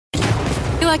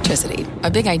Electricity,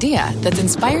 a big idea that's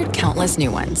inspired countless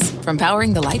new ones. From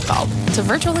powering the light bulb to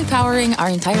virtually powering our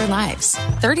entire lives.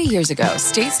 30 years ago,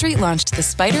 State Street launched the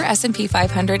Spider S&P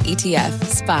 500 ETF,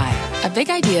 SPY. A big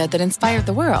idea that inspired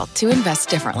the world to invest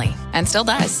differently. And still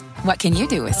does. What can you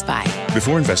do with SPY?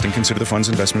 Before investing, consider the fund's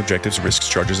investment objectives, risks,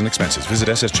 charges, and expenses. Visit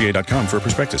ssga.com for a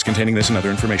prospectus containing this and other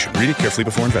information. Read it carefully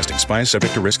before investing. SPY is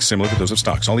subject to risks similar to those of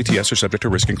stocks. All ETFs are subject to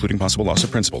risk, including possible loss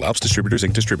of principal. Alps Distributors,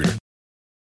 Inc. Distributor.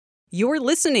 You're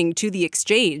listening to The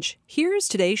Exchange. Here's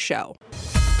today's show.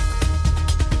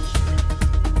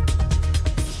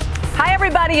 Hi,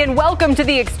 everybody, and welcome to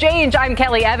The Exchange. I'm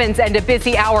Kelly Evans, and a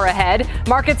busy hour ahead.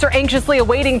 Markets are anxiously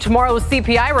awaiting tomorrow's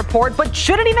CPI report, but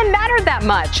should it even matter that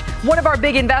much? One of our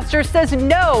big investors says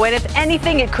no, and if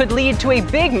anything, it could lead to a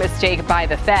big mistake by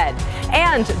the Fed.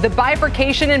 And the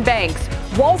bifurcation in banks.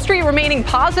 Wall Street remaining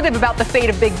positive about the fate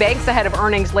of big banks ahead of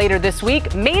earnings later this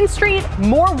week. Main Street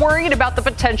more worried about the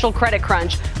potential credit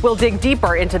crunch. We'll dig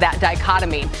deeper into that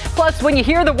dichotomy. Plus, when you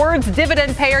hear the words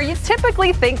dividend payer, you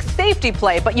typically think safety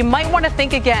play, but you might want to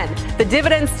think again. The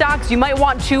dividend stocks you might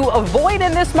want to avoid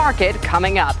in this market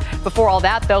coming up. Before all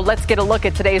that, though, let's get a look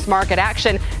at today's market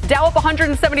action. Dow up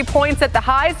 170 points at the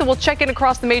highs, and we'll check in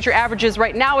across the major averages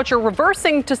right now, which are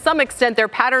reversing to some extent their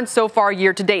patterns so far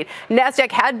year to date. NASDAQ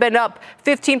had been up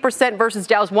 15% versus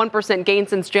Dow's 1% gain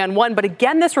since Jan 1. But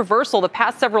again, this reversal the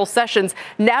past several sessions,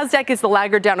 NASDAQ is the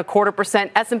laggard down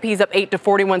 0.25%. S&P's up 8 to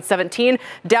 41.17.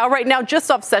 Dow right now just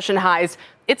off session highs.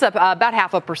 It's up about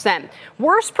 0.5%.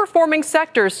 Worst performing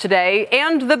sectors today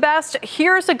and the best.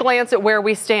 Here's a glance at where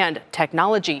we stand.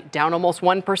 Technology down almost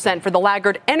 1% for the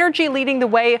laggard. Energy leading the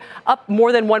way, up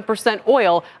more than 1%.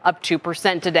 Oil up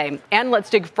 2% today. And let's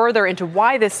dig further into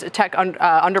why this tech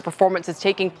underperformance is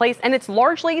taking place. And it's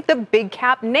largely the big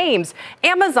cap names.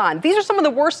 Amazon, these are some of the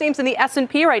worst names in the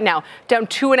S&P right now, down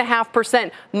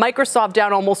 2.5%. Microsoft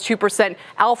down almost 2%.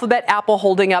 Alphabet, Apple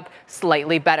holding up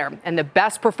slightly better. And the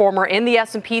best performer in the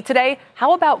S&P today,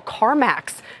 how about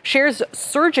CarMax? Shares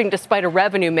surging despite a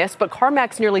revenue miss, but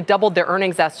CarMax nearly doubled their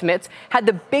earnings estimates, had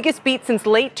the biggest beat since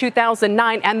late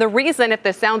 2009. And the reason, if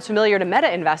this sounds familiar to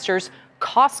Meta investors,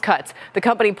 cost cuts. The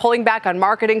company pulling back on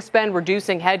marketing spend,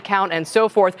 reducing headcount, and so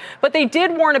forth. But they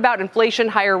did warn about inflation,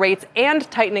 higher rates, and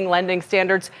tightening lending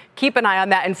standards. Keep an eye on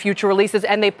that in future releases.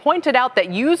 And they pointed out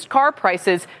that used car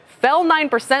prices fell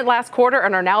 9% last quarter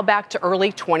and are now back to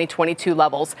early 2022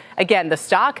 levels. Again, the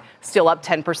stock still up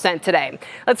 10% today.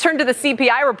 Let's turn to the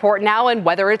CPI report now and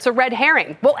whether it's a red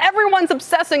herring. Well, everyone's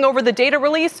obsessing over the data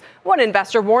release. One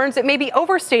investor warns it may be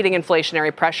overstating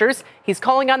inflationary pressures. He's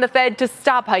calling on the Fed to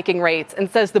stop hiking rates and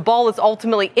says the ball is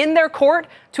ultimately in their court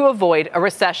to avoid a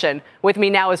recession. With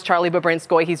me now is Charlie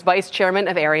Babrinskoy. He's vice chairman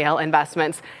of Ariel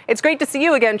Investments. It's great to see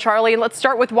you again, Charlie. And let's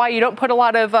start with why you don't put a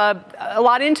lot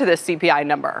into this CPI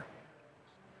number.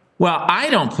 Well, I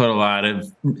don't put a lot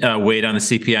of weight on the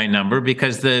CPI number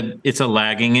because it's a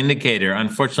lagging indicator.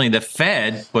 Unfortunately, the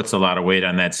Fed puts a lot of weight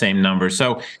on that same number.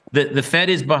 So the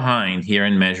Fed is behind here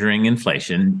in measuring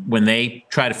inflation. When they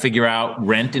try to figure out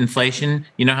rent inflation,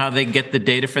 you know how they get the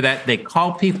data for that? They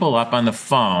call people up on the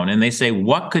phone and they say,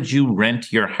 what could you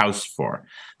rent your house for?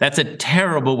 That's a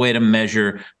terrible way to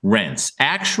measure rents.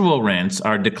 Actual rents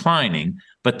are declining,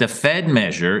 but the Fed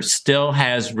measure still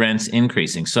has rents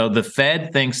increasing. So the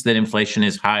Fed thinks that inflation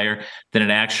is higher than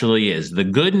it actually is. The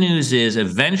good news is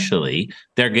eventually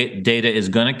their data is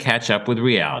going to catch up with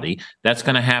reality. That's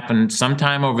going to happen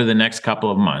sometime over the next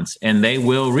couple of months, and they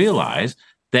will realize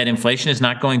that inflation is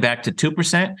not going back to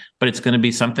 2%, but it's going to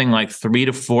be something like 3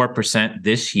 to 4%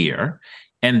 this year.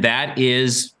 And that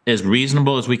is as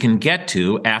reasonable as we can get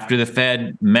to after the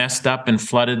Fed messed up and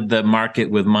flooded the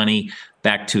market with money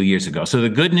back 2 years ago. So the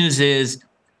good news is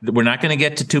that we're not going to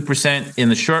get to 2% in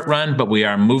the short run, but we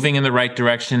are moving in the right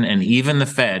direction. And even the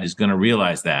Fed is going to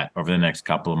realize that over the next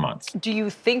couple of months. Do you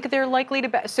think they're likely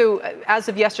to? So as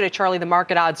of yesterday, Charlie, the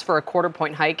market odds for a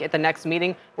quarter-point hike at the next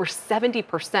meeting were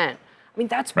 70%. I mean,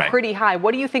 that's pretty high.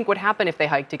 What do you think would happen if they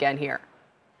hiked again here?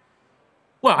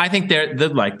 Well, I think they're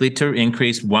likely to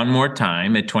increase one more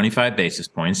time at 25 basis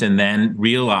points and then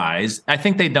realize, I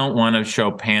think they don't want to show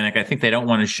panic. I think they don't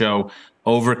want to show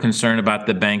over concern about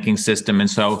the banking system. And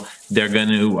so they're going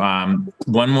to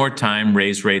one more time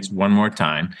raise rates one more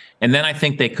time. And then I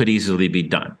think they could easily be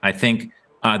done. I think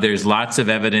there's lots of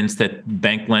evidence that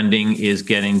bank lending is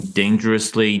getting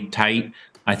dangerously tight.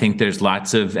 I think there's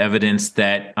lots of evidence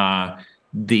that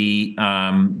the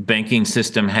banking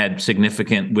system had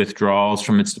significant withdrawals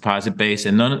from its deposit base,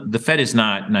 and the Fed is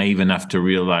not naive enough to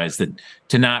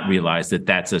not realize that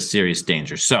that's a serious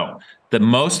danger. So the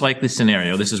most likely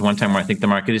scenario, this is one time where I think the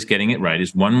market is getting it right,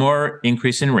 is one more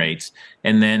increase in rates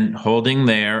and then holding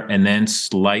there and then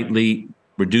slightly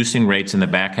reducing rates in the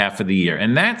back half of the year.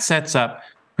 And that sets up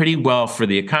pretty well for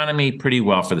the economy, pretty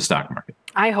well for the stock market.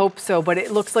 I hope so, but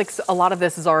it looks like a lot of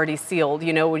this is already sealed.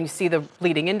 You know, when you see the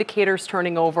leading indicators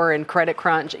turning over and credit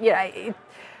crunch,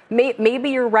 maybe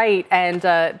you're right. And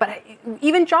but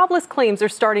even jobless claims are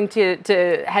starting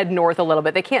to head north a little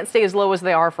bit. They can't stay as low as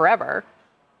they are forever.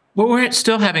 Well, we're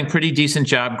still having pretty decent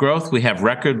job growth. We have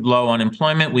record low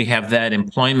unemployment. We have that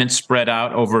employment spread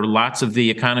out over lots of the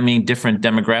economy, different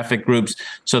demographic groups.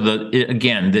 So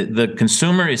the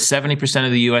consumer is 70%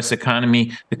 of the U.S.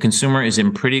 economy. The consumer is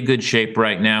in pretty good shape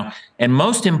right now. And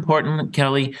most important,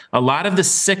 Kelly, a lot of the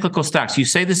cyclical stocks, you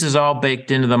say this is all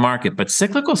baked into the market, but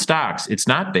cyclical stocks, it's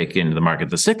not baked into the market.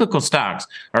 The cyclical stocks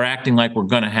are acting like we're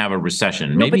going to have a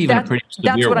recession, maybe even a pretty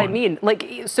severe one. That's what I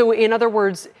mean. So in other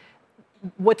words,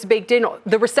 what's baked in,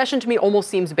 the recession to me almost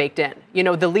seems baked in. You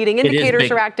know, the leading indicators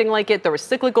are acting like it. The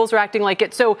cyclicals are acting like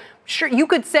it. So sure, you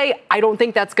could say, I don't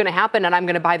think that's going to happen and I'm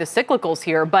going to buy the cyclicals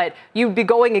here. But you'd be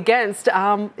going against,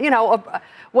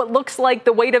 what looks like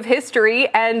the weight of history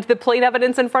and the plain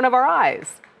evidence in front of our eyes.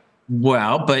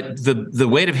 Well, but the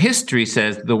weight of history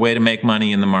says the way to make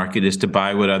money in the market is to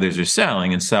buy what others are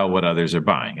selling and sell what others are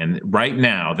buying. And right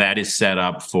now, that is set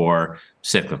up for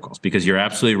cyclicals, because you're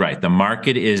absolutely right. The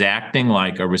market is acting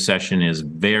like a recession is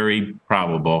very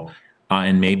probable,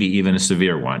 and maybe even a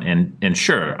severe one. And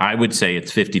sure, I would say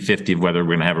it's 50-50 of whether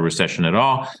we're going to have a recession at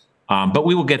all. But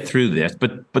we will get through this.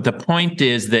 But the point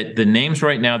is that the names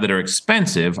right now that are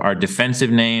expensive are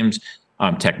defensive names,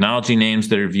 technology names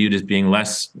that are viewed as being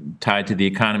less tied to the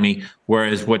economy,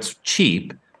 whereas what's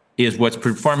cheap is what's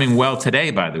performing well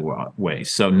today, by the way.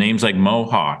 So names like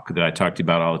Mohawk that I talked to you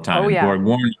about all the time, Borg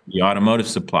Warner, the automotive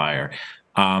supplier,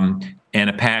 and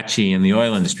Apache in the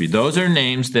oil industry. Those are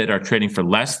names that are trading for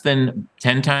less than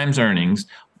 10 times earnings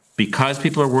because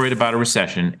people are worried about a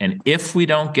recession. And if we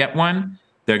don't get one,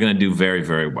 they're going to do very,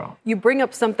 very well. You bring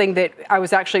up something that I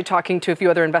was actually talking to a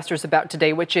few other investors about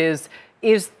today, which is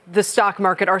the stock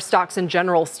market, our stocks in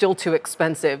general, still too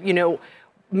expensive? You know,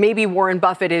 maybe Warren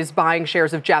Buffett is buying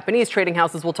shares of Japanese trading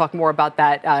houses. We'll talk more about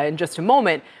that in just a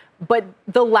moment. But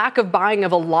the lack of buying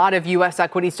of a lot of U.S.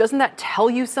 equities, doesn't that tell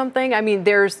you something? I mean,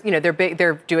 they're big,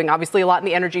 they're doing obviously a lot in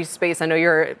the energy space. I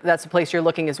know that's a place you're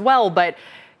looking as well. But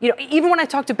even when I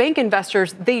talk to bank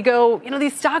investors, they go,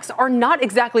 these stocks are not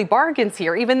exactly bargains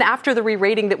here, even after the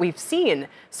re-rating that we've seen.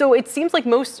 So it seems like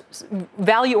most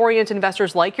value-oriented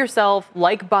investors like yourself,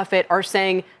 like Buffett, are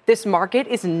saying this market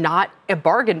is not a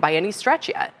bargain by any stretch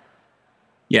yet.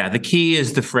 Yeah, the key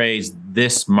is the phrase,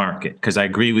 this market, because I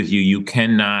agree with you. You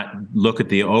cannot look at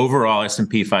the overall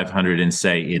S&P 500 and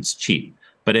say it's cheap.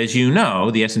 But as you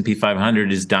know, the S&P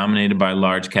 500 is dominated by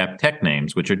large cap tech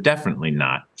names, which are definitely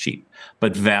not cheap.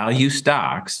 But value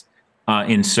stocks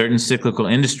in certain cyclical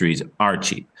industries are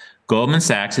cheap. Goldman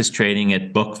Sachs is trading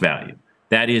at book value.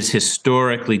 That is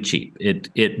historically cheap.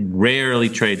 It rarely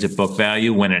trades at book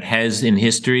value. When it has in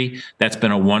history, that's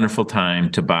been a wonderful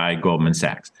time to buy Goldman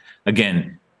Sachs.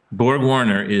 Again, Borg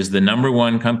Warner is the number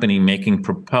one company making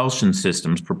propulsion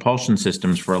systems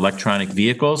for electronic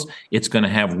vehicles. It's going to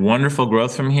have wonderful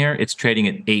growth from here. It's trading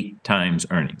at 8 times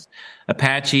earnings.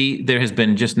 Apache, there has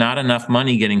been just not enough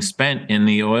money getting spent in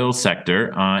the oil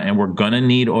sector, and we're going to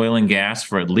need oil and gas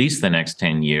for at least the next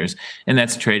 10 years, and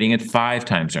that's trading at 5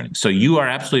 times earnings. So you are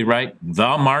absolutely right.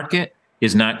 The market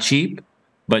is not cheap,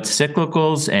 but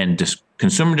cyclicals and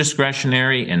consumer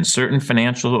discretionary and certain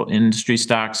financial industry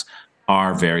stocks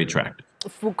are very attractive.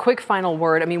 Quick final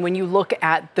word. I mean, when you look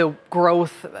at the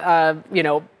growth,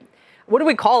 what do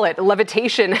we call it?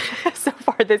 Levitation so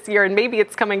far this year, and maybe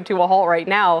it's coming to a halt right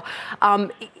now.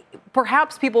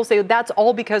 Perhaps people say that's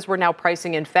all because we're now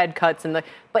pricing in Fed cuts,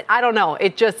 but I don't know.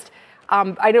 It just,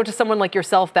 I know to someone like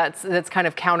yourself that's kind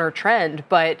of counter trend.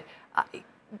 But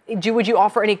would you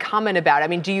offer any comment about it? I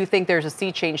mean, do you think there's a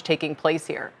sea change taking place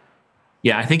here?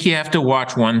 Yeah, I think you have to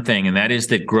watch one thing, and that is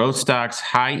that growth stocks,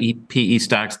 high PE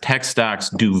stocks, tech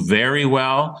stocks do very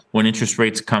well when interest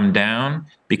rates come down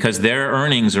because their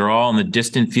earnings are all in the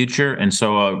distant future. And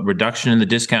so a reduction in the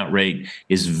discount rate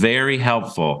is very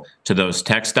helpful to those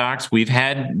tech stocks. We've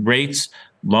had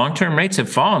long-term rates have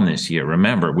fallen this year.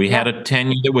 Remember, we had a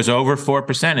 10-year that was over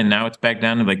 4%, and now it's back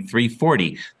down to like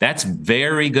 3.40. That's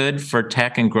very good for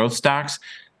tech and growth stocks.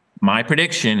 My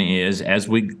prediction is as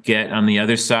we get on the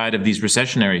other side of these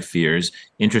recessionary fears,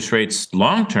 interest rates,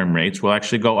 long-term rates will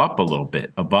actually go up a little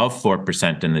bit, above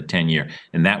 4% in the 10-year,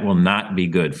 and that will not be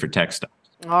good for tech stocks.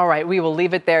 All right, we will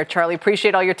leave it there. Charlie,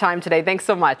 appreciate all your time today. Thanks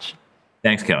so much.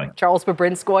 Thanks, Kelly. Charles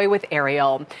Babrinskoy with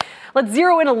Ariel. Let's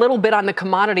zero in a little bit on the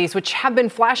commodities, which have been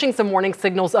flashing some warning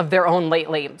signals of their own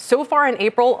lately. So far in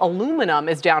April, aluminum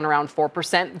is down around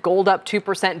 4%, gold up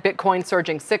 2%, Bitcoin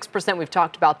surging 6%. We've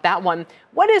talked about that one.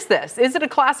 What is this? Is it a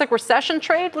classic recession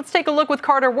trade? Let's take a look with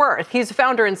Carter Worth. He's the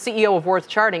founder and CEO of Worth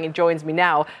Charting. He joins me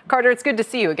now. Carter, it's good to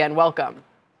see you again. Welcome.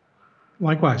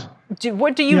 Likewise.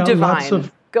 What do you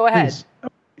divine? Go ahead.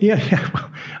 Yeah.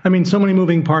 I mean, so many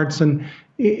moving parts, and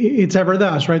it's ever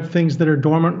thus, right? Things that are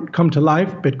dormant come to life,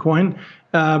 Bitcoin,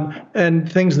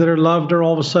 and things that are loved are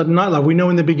all of a sudden not loved. We know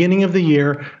in the beginning of the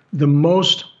year, the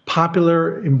most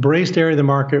popular, embraced area of the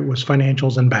market was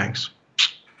financials and banks.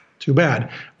 Too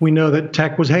bad. We know that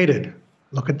tech was hated.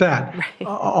 Look at that, right.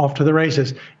 Off to the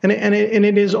races. And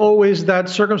it is always that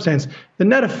circumstance. The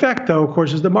net effect, though, of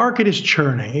course, is the market is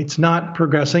churning. It's not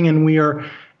progressing, and we are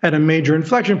at a major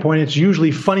inflection point. It's usually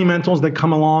fundamentals that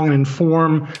come along and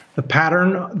inform the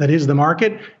pattern that is the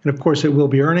market. And of course, it will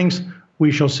be earnings.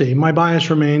 We shall see. My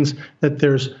bias remains that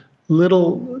there's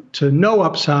little to no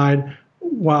upside,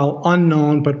 while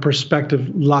unknown, but perspective,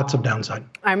 lots of downside.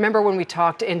 I remember when we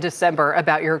talked in December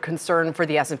about your concern for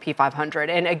the S&P 500.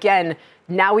 And again,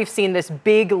 now we've seen this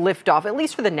big liftoff, at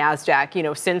least for the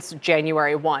NASDAQ, since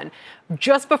January 1.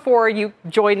 Just before you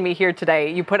joined me here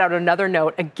today, you put out another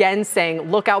note again saying,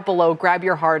 look out below, grab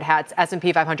your hard hats,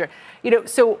 S&P 500.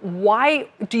 So why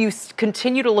do you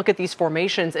continue to look at these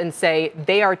formations and say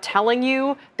they are telling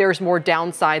you there's more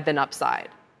downside than upside?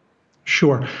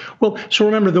 Sure. Well, so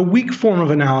remember, the weak form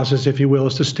of analysis, if you will,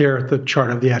 is to stare at the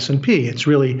chart of the S&P. It's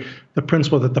really the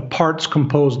principle that the parts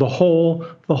compose the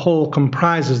whole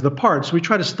comprises the parts. We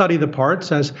try to study the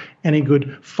parts as any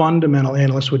good fundamental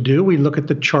analyst would do. We look at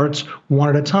the charts one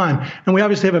at a time. And we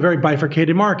obviously have a very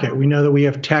bifurcated market. We know that we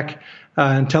have tech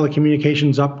and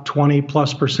telecommunications up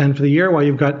 20+% for the year, while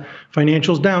you've got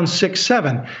financials down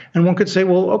 6-7. And one could say,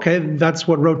 well, okay, that's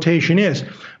what rotation is.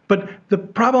 But the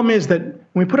problem is that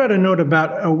when we put out a note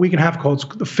about a week and a half ago, it's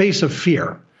the face of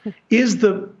fear. Is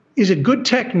it good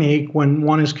technique when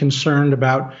one is concerned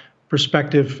about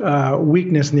prospective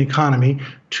weakness in the economy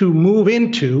to move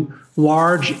into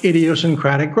large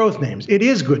idiosyncratic growth names? It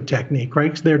is good technique,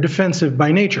 right? Because they're defensive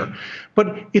by nature.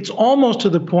 But it's almost to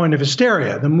the point of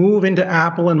hysteria. The move into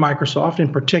Apple and Microsoft in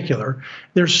particular,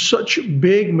 they're such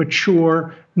big,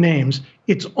 mature names.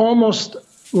 It's almost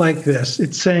like this.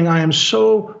 It's saying, I am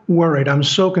so worried, I'm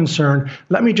so concerned,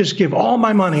 let me just give all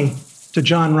my money to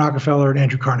John Rockefeller and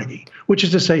Andrew Carnegie, which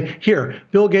is to say, here,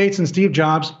 Bill Gates and Steve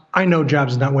Jobs, I know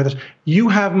Jobs is not with us. You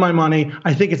have my money.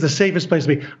 I think it's the safest place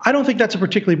to be. I don't think that's a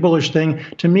particularly bullish thing.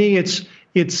 To me, it's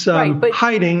right,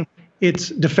 hiding, it's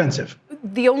defensive.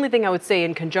 The only thing I would say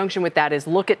in conjunction with that is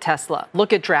look at Tesla,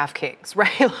 look at DraftKings,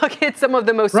 right? Look at some of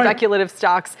the most speculative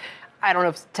stocks. I don't know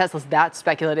if Tesla's that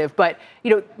speculative, but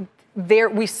there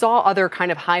we saw other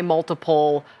kind of high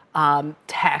multiple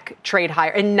tech trade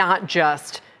higher, and not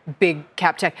just big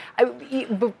cap tech.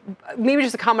 Maybe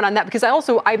just a comment on that, because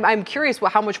I'm curious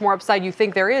how much more upside you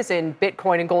think there is in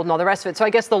Bitcoin and gold and all the rest of it. So I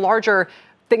guess the larger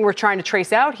thing we're trying to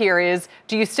trace out here is,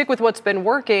 do you stick with what's been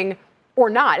working or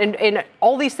not? And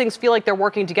all these things feel like they're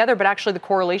working together, but actually the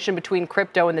correlation between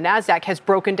crypto and the NASDAQ has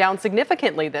broken down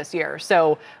significantly this year.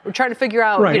 So we're trying to figure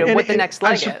out what the next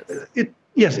leg is.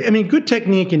 Yes, I mean, good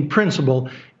technique in principle.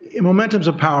 Momentum's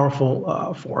a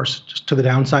powerful force, just to the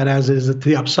downside as is to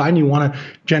the upside, and you want to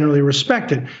generally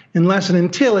respect it, unless and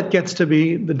until it gets to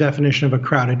be the definition of a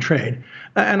crowded trade.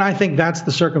 And I think that's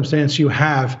the circumstance you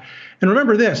have. And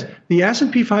remember this, the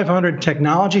S&P 500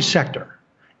 technology sector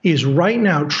is right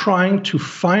now trying to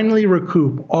finally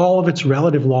recoup all of its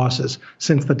relative losses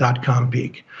since the dot-com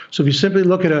peak. So if you simply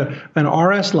look at an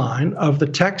RS line of the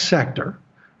tech sector,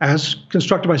 as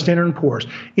constructed by Standard & Poor's,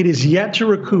 it is yet to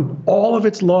recoup all of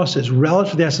its losses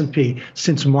relative to the S&P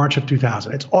since March of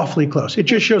 2000. It's awfully close. It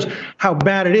just shows how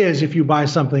bad it is if you buy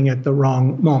something at the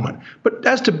wrong moment. But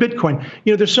as to Bitcoin,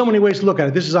 there's so many ways to look at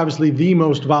it. This is obviously the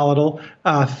most volatile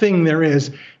thing there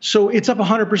is. So it's up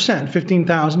 100%,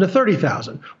 15,000 to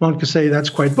 30,000. One could say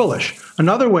that's quite bullish.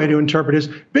 Another way to interpret is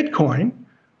Bitcoin,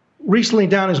 recently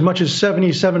down as much as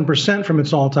 77% from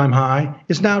its all-time high,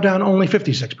 is now down only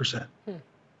 56%.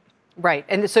 Right.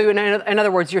 And so in other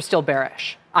words, you're still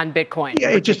bearish on Bitcoin. Yeah,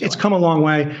 it's come a long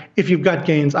way. If you've got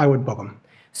gains, I would book them.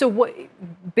 So what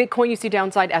Bitcoin, you see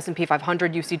downside, S&P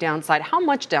 500, you see downside. How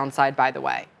much downside, by the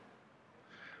way?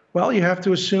 Well, you have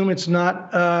to assume it's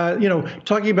not,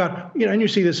 talking about, and you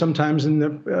see this sometimes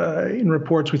in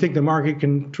reports, we think the market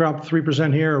can drop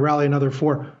 3% here or rally another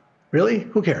 4%. Really?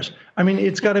 Who cares? I mean,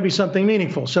 it's got to be something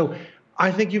meaningful. So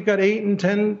I think you've got 8 and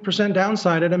 10%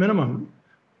 downside at a minimum.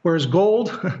 Whereas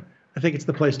gold, I think it's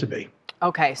the place to be.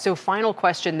 Okay, so final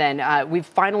question then. We've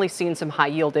finally seen some high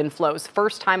yield inflows.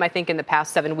 First time, I think, in the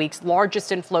past 7 weeks, largest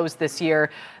inflows this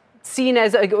year, seen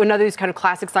as another of these kind of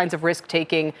classic signs of risk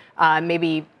taking,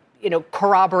 maybe,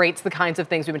 corroborates the kinds of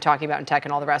things we've been talking about in tech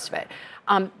and all the rest of it.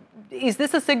 Is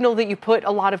this a signal that you put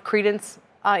a lot of credence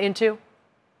into?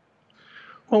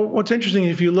 Well, what's interesting,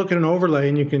 if you look at an overlay,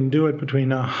 and you can do it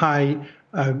between a high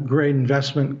grade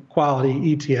investment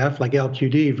quality ETF like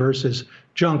LQD versus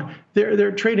junk,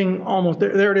 they're trading almost,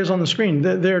 there it is on the screen,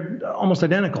 they're almost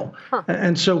identical. Huh.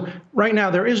 And so right now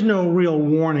there is no real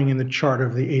warning in the chart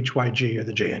of the HYG or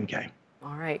the JNK.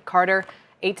 All right, Carter,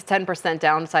 8 to 10%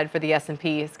 downside for the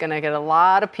S&P is going to get a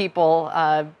lot of people.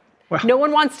 No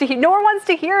one wants to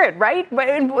hear it, right? But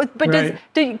right.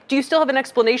 Do you still have an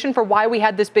explanation for why we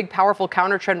had this big, powerful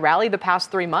counter trend rally the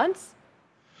past 3 months?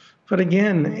 But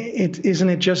again, isn't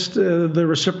it just the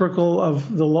reciprocal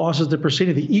of the losses that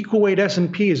preceded? The equal weight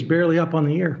S&P is barely up on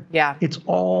the year. Yeah. It's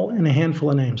all in a handful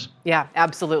of names. Yeah,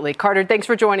 absolutely. Carter, thanks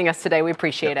for joining us today. We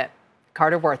appreciate it.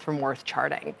 Carter Worth from Worth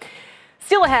Charting.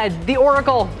 Still ahead, the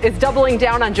Oracle is doubling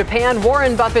down on Japan.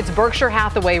 Warren Buffett's Berkshire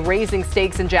Hathaway raising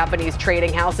stakes in Japanese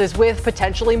trading houses with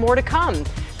potentially more to come.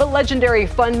 But legendary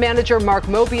fund manager Mark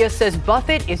Mobius says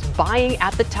Buffett is buying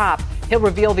at the top. He'll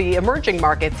reveal the emerging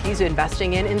markets he's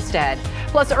investing in instead.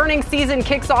 Plus, earnings season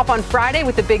kicks off on Friday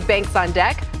with the big banks on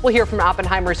deck. We'll hear from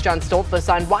Oppenheimer's John Stoltzfus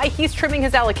on why he's trimming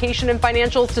his allocation in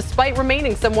financials despite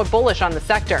remaining somewhat bullish on the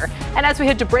sector. And as we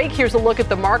head to break, here's a look at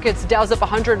the markets. Dow's up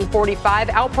 145,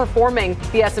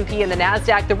 outperforming the S&P and the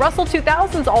NASDAQ. The Russell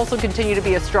 2000s also continue to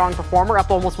be a strong performer,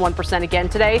 up almost 1% again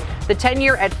today. The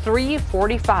 10-year at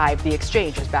 345. The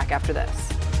exchange is back after this.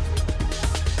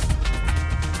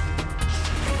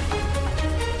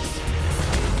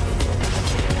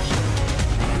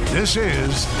 This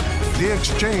is The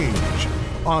Exchange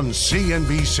on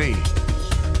CNBC.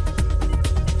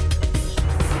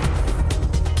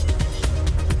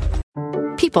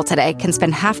 People today can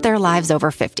spend half their lives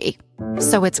over 50.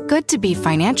 So it's good to be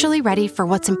financially ready for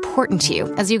what's important to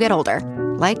you as you get older,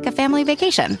 like a family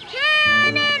vacation.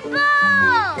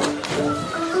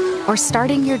 Or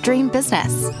starting your dream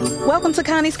business. Welcome to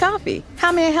Connie's Coffee.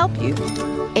 How may I help you?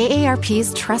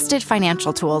 AARP's trusted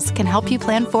financial tools can help you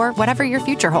plan for whatever your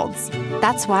future holds.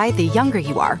 That's why the younger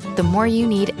you are, the more you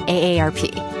need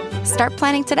AARP. Start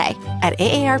planning today at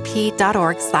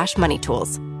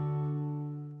aarp.org/moneytools.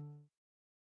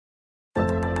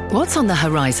 What's on the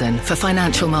horizon for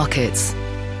financial markets?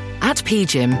 At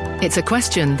PGIM, it's a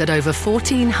question that over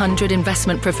 1,400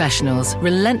 investment professionals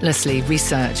relentlessly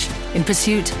research in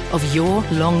pursuit of your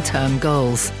long-term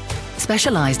goals.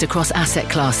 Specialized across asset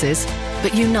classes,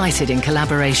 but united in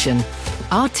collaboration,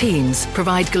 our teams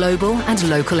provide global and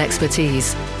local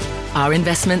expertise. Our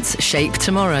investments shape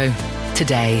tomorrow,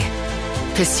 today.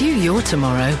 Pursue your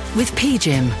tomorrow with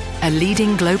PGIM, a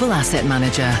leading global asset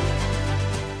manager.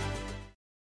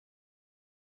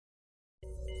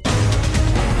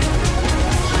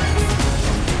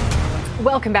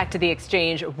 Welcome back to The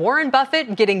Exchange. Warren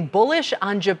Buffett getting bullish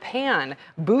on Japan,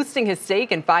 boosting his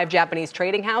stake in 5 Japanese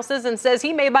trading houses and says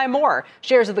he may buy more.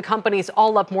 Shares of the companies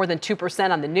all up more than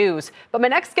 2% on the news. But my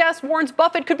next guest warns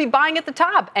Buffett could be buying at the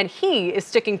top, and he is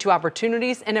sticking to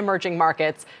opportunities in emerging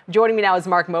markets. Joining me now is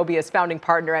Mark Mobius, founding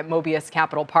partner at Mobius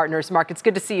Capital Partners. Mark, it's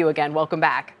good to see you again. Welcome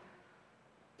back.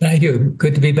 Thank you.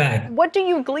 Good to be back. What do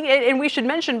you glean? And we should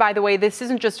mention, by the way, this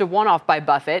isn't just a one-off by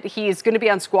Buffett. He's going to be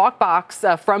on Squawk Box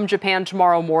from Japan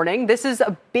tomorrow morning. This is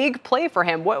a big play for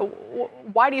him.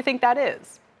 Why do you think that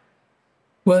is?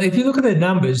 Well, if you look at the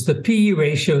numbers, the PE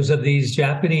ratios of these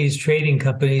Japanese trading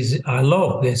companies are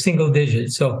low. They're single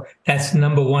digits. So that's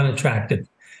number one attractive.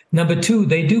 Number two,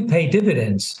 they do pay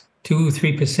dividends,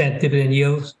 2-3% dividend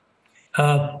yields.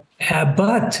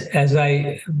 But as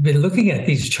I've been looking at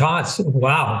these charts,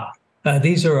 wow,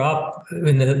 these are up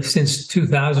since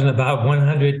 2000 about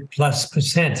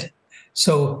 100+%.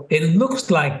 So it looks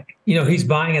like, he's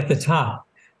buying at the top.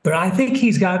 But I think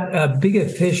he's got a bigger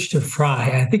fish to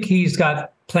fry. I think he's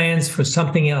got plans for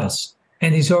something else.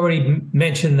 And he's already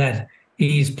mentioned that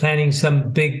he's planning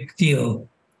some big deal,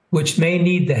 which may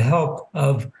need the help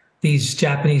of these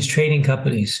Japanese trading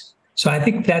companies. So I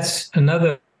think that's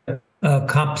another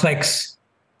complex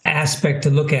aspect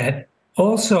to look at.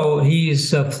 Also,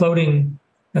 he's floating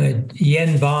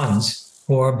yen bonds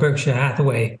for Berkshire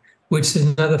Hathaway, which is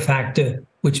another factor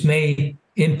which may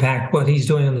impact what he's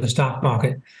doing on the stock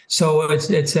market. So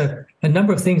it's a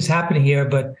number of things happening here,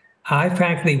 but I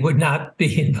frankly would not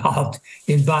be involved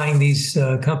in buying these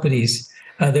companies.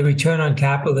 The return on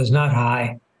capital is not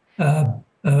high, but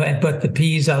the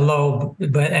P's are low.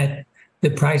 But the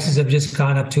prices have just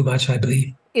gone up too much, I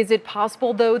believe. Is it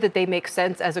possible, though, that they make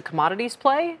sense as a commodities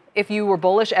play? If you were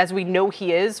bullish, as we know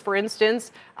he is, for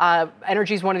instance,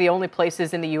 energy is one of the only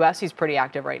places in the U.S. he's pretty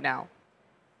active right now.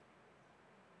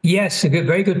 Yes,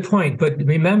 very good point. But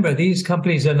remember, these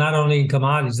companies are not only in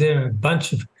commodities, they're a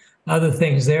bunch of other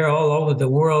things. They're all over the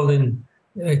world in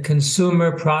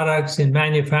consumer products, in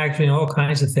manufacturing, all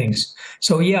kinds of things.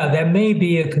 So, yeah, there may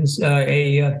be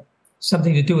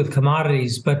something to do with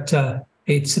commodities, but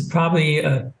it's probably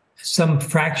some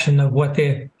fraction of what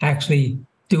they're actually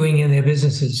doing in their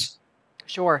businesses.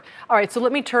 Sure. All right. So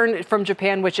let me turn from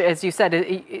Japan, which, as you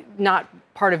said, not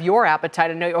part of your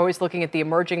appetite. I know you're always looking at the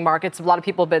emerging markets. A lot of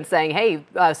people have been saying, hey,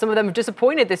 some of them have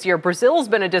disappointed this year. Brazil's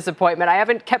been a disappointment. I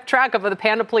haven't kept track of the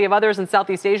panoply of others in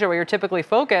Southeast Asia where you're typically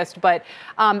focused. But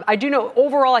I do know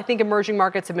overall, I think emerging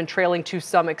markets have been trailing to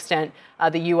some extent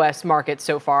the U.S. market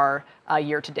so far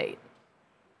year to date.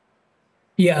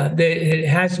 Yeah, it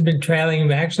has been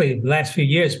trailing actually the last few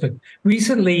years, but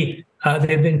recently there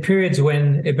have been periods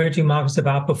when emerging markets have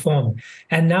outperformed.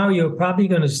 And now you're probably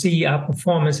going to see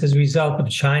outperformance as a result of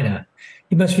China.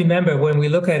 You must remember, when we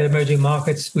look at emerging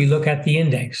markets, we look at the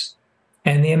index.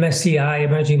 And the MSCI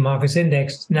Emerging Markets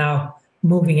Index now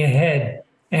moving ahead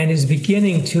and is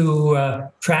beginning to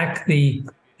track the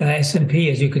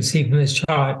S&P, as you can see from this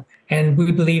chart. And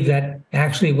we believe that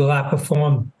actually will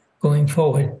outperform going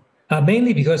forward.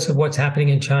 Mainly because of what's happening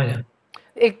in China.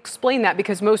 Explain that,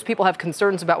 because most people have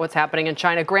concerns about what's happening in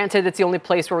China. Granted, it's the only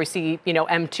place where we see,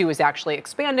 M2 is actually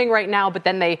expanding right now, but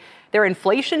then their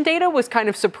inflation data was kind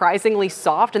of surprisingly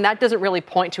soft, and that doesn't really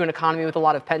point to an economy with a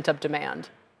lot of pent-up demand.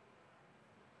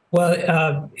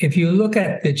 Well, if you look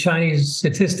at the Chinese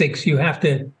statistics, you have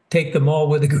to take them all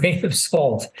with a grain of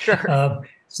salt. Sure.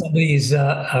 Some of these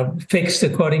are fixed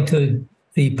according to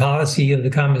the policy of the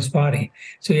Communist Party.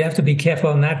 So you have to be careful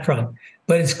on that front.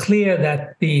 But it's clear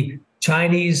that the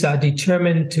Chinese are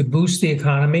determined to boost the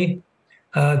economy.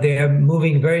 They're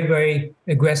moving very, very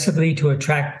aggressively to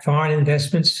attract foreign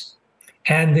investments.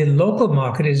 And the local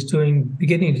market is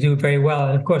beginning to do very well.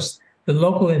 And of course, the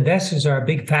local investors are a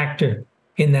big factor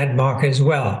in that market as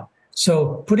well.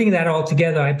 So putting that all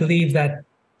together, I believe that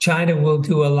China will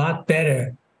do a lot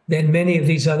better than many of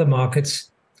these other markets.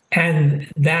 And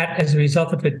that, as a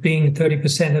result of it being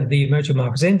 30% of the emerging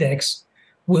markets index,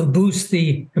 will boost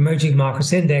the emerging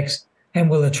markets index and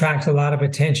will attract a lot of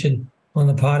attention on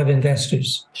the part of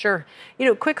investors. Sure.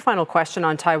 Quick final question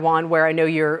on Taiwan, where I know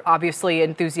you're obviously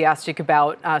enthusiastic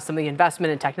about some of the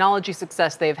investment and technology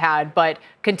success they've had, but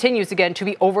continues again to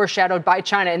be overshadowed by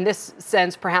China in this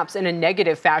sense, perhaps in a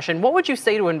negative fashion. What would you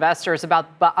say to investors about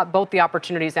both the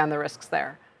opportunities and the risks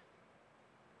there?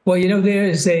 Well, there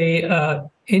is a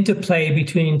interplay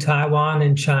between Taiwan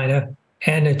and China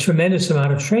and a tremendous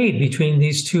amount of trade between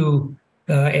these two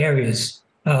areas.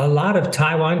 A lot of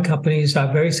Taiwan companies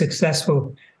are very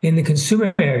successful in the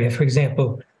consumer area, for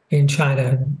example, in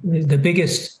China. The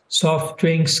biggest soft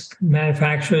drinks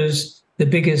manufacturers, the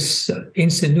biggest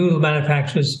instant noodle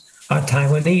manufacturers are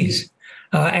Taiwanese.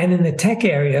 And in the tech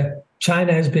area,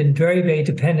 China has been very, very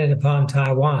dependent upon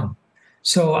Taiwan.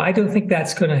 So I don't think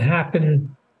that's going to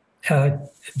happen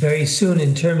very soon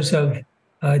in terms of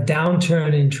a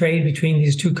downturn in trade between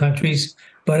these two countries.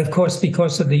 But of course,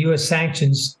 because of the U.S.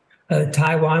 sanctions,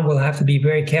 Taiwan will have to be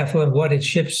very careful of what it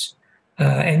ships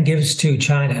and gives to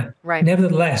China. Right.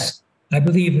 Nevertheless, I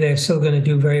believe they're still going to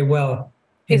do very well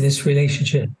in this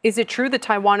relationship. Is it true that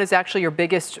Taiwan is actually your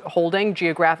biggest holding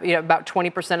geographically, about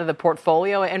 20% of the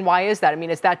portfolio? And why is that? I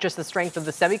mean, is that just the strength of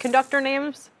the semiconductor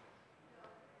names?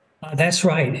 That's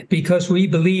right, because we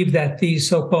believe that these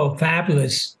so-called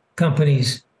fabless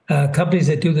companies, companies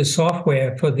that do the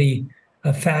software for the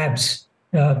fabs,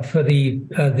 for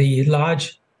the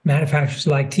large manufacturers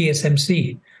like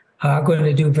TSMC, are going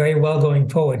to do very well going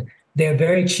forward. They're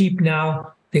very cheap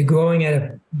now. They're growing at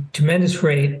a tremendous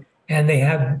rate, and they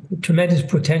have tremendous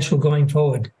potential going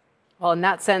forward. Well, in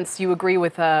that sense, you agree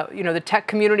with the tech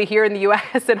community here in the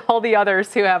U.S. and all the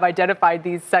others who have identified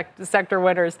these sector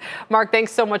winners. Mark,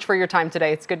 thanks so much for your time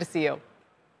today. It's good to see you.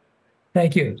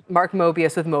 Thank you. Mark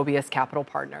Mobius with Mobius Capital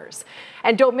Partners.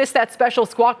 And don't miss that special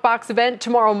Squawk Box event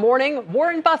tomorrow morning.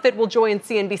 Warren Buffett will join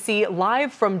CNBC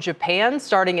live from Japan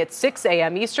starting at 6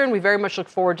 a.m. Eastern. We very much look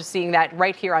forward to seeing that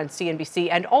right here on CNBC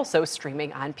and also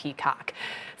streaming on Peacock.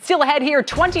 Still ahead here,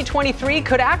 2023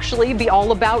 could actually be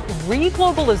all about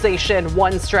re-globalization,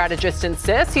 one strategist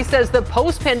insists. He says the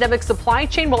post-pandemic supply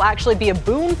chain will actually be a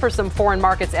boon for some foreign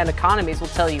markets and economies.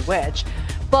 We'll tell you which.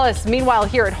 Plus, meanwhile,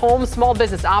 here at home, small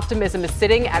business optimism is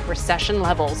sitting at recession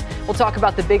levels. We'll talk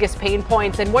about the biggest pain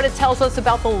points and what it tells us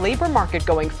about the labor market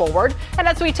going forward. And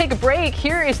as we take a break,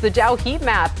 here is the Dow heat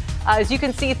map. As you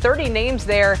can see, 30 names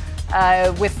there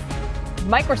with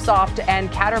Microsoft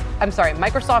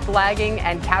lagging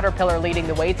and Caterpillar leading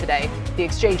the way today. The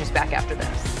exchange is back after this.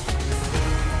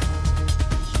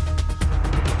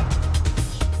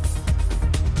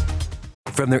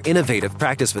 From their innovative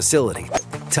practice facility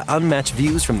to unmatched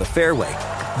views from the fairway,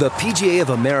 the PGA of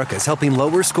America is helping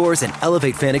lower scores and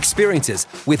elevate fan experiences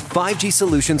with 5G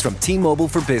solutions from T-Mobile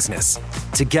for Business.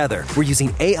 Together, we're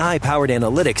using AI-powered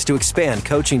analytics to expand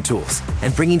coaching tools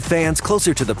and bringing fans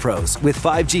closer to the pros with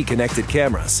 5G connected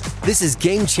cameras. This is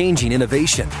game-changing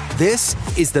innovation. This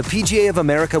is the PGA of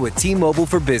America with T-Mobile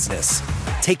for Business.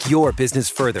 Take your business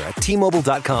further at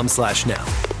T-Mobile.com/now.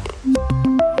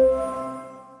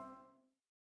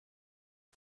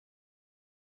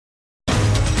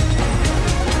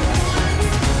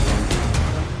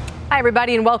 Hi,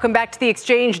 everybody, and welcome back to the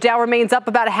exchange. Dow remains up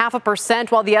about 0.5%,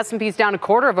 while the S&P is down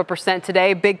 0.25%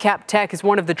 today. Big cap tech is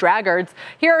one of the draggarts.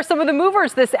 Here are some of the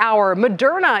movers this hour.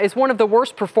 Moderna is one of the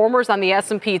worst performers on the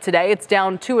S&P today. It's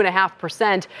down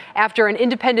 2.5% after an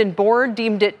independent board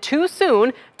deemed it too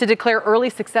soon to declare early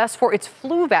success for its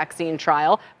flu vaccine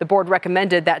trial. The board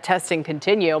recommended that testing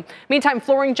continue. Meantime,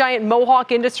 flooring giant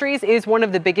Mohawk Industries is one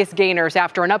of the biggest gainers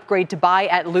after an upgrade to buy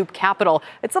at Loop Capital.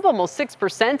 It's up almost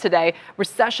 6% today.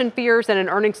 Recession fears and an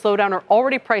earnings slowdown are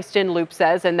already priced in, Loop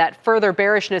says, and that further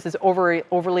bearishness is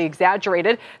overly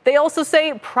exaggerated. They also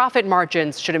say profit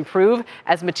margins should improve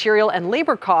as material and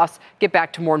labor costs get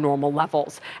back to more normal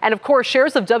levels. And of course,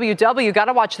 shares of WW, got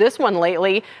to watch this one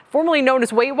lately, formerly known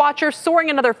as Weight Watchers, soaring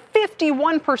another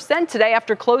 51% today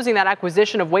after closing that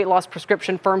acquisition of weight loss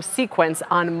prescription firm Sequence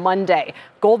on Monday.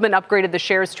 Goldman upgraded the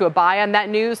shares to a buy on that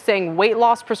news, saying weight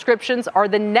loss prescriptions are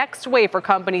the next way for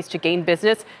companies to gain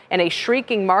business in a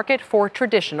shrinking market for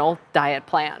traditional diet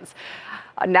plans.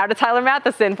 Now to Tyler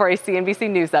Matheson for a CNBC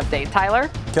News update. Tyler?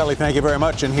 Kelly, thank you very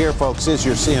much. And here, folks, is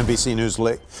your CNBC News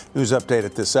update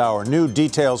at this hour. New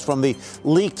details from the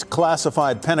leaked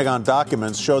classified Pentagon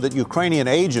documents show that Ukrainian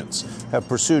agents have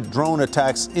pursued drone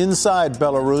attacks inside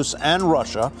Belarus and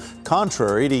Russia,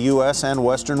 contrary to U.S. and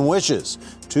Western wishes.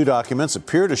 Two documents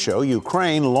appear to show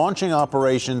Ukraine launching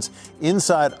operations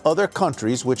inside other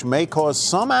countries, which may cause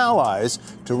some allies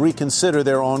to reconsider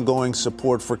their ongoing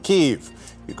support for Kyiv.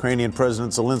 Ukrainian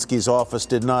President Zelensky's office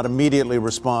did not immediately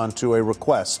respond to a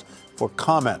request for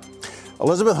comment.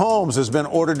 Elizabeth Holmes has been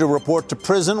ordered to report to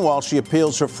prison while she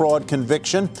appeals her fraud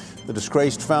conviction. The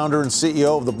disgraced founder and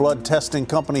CEO of the blood testing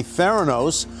company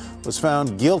Theranos was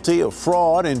found guilty of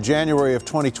fraud in January of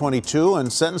 2022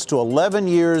 and sentenced to 11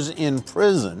 years in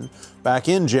prison back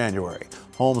in January.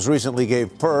 Holmes recently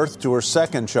gave birth to her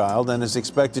second child and is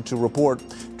expected to report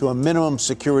to a minimum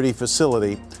security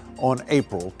facility on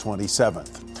April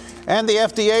 27th. And the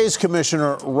FDA's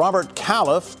Commissioner Robert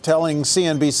Califf telling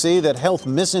CNBC that health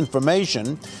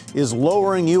misinformation is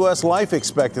lowering U.S. life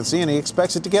expectancy, and he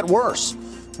expects it to get worse.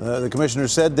 The commissioner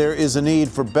said there is a need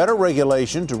for better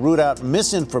regulation to root out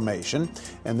misinformation,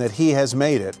 and that he has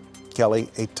made it, Kelly,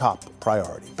 a top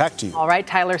priority. Back to you. All right,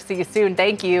 Tyler, see you soon.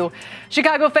 Thank you.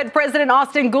 Chicago Fed President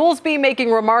Austin Goolsbee making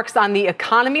remarks on the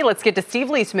economy. Let's get to Steve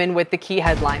Leisman with the key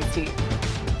headlines, Steve.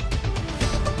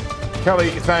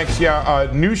 Kelly, thanks.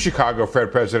 New Chicago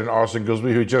Fed President Austin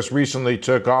Goolsbee, who just recently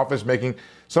took office, making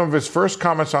some of his first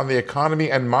comments on the economy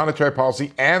and monetary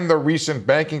policy and the recent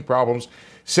banking problems,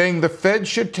 saying the Fed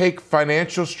should take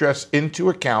financial stress into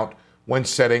account when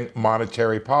setting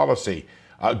monetary policy.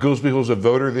 Goolsbee, who's a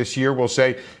voter this year, will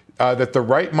say that the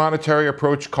right monetary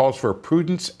approach calls for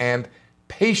prudence and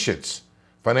patience.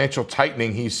 Financial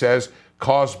tightening, he says,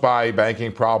 caused by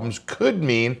banking problems could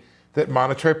mean that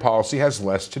monetary policy has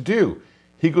less to do.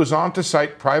 He goes on to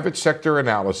cite private sector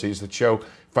analyses that show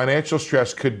financial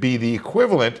stress could be the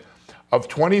equivalent of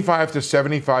 25 to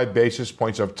 75 basis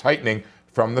points of tightening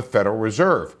from the Federal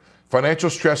Reserve. Financial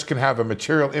stress can have a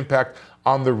material impact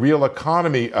on the real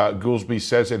economy, Goolsbee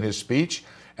says in his speech,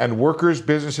 and workers,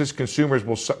 businesses, consumers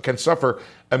can suffer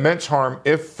immense harm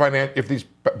if these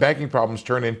banking problems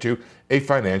turn into a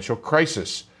financial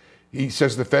crisis. He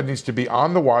says the Fed needs to be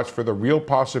on the watch for the real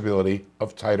possibility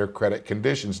of tighter credit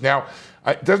conditions. Now,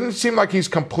 it doesn't seem like he's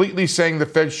completely saying the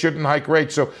Fed shouldn't hike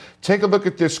rates. So take a look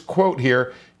at this quote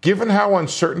here. Given how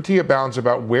uncertainty abounds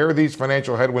about where these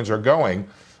financial headwinds are going,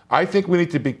 I think we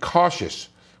need to be cautious.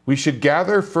 We should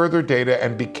gather further data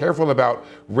and be careful about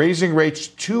raising rates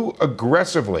too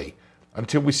aggressively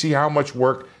until we see how much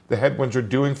work the headwinds are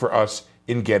doing for us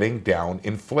in getting down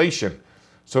inflation.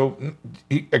 So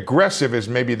aggressive is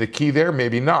maybe the key there,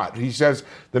 maybe not. He says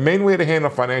the main way to handle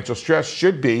financial stress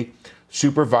should be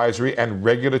supervisory and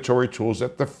regulatory tools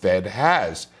that the Fed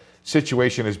has.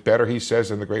 situation is better, he says,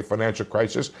 than the great financial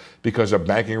crisis because of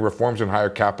banking reforms and higher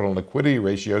capital and liquidity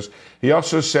ratios. He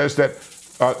also says that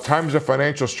times of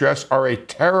financial stress are a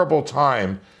terrible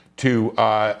time to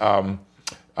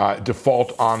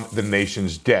default on the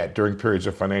nation's debt during periods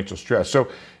of financial stress. So,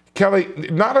 Kelly,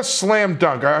 not a slam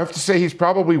dunk. I have to say he's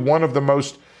probably one of the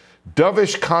most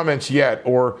dovish comments yet,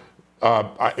 or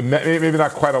maybe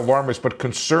not quite alarmist, but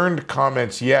concerned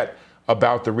comments yet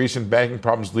about the recent banking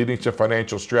problems leading to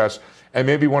financial stress, and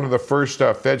maybe one of the first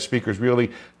Fed speakers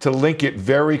really to link it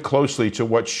very closely to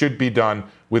what should be done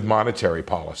with monetary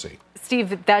policy.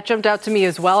 Steve, that jumped out to me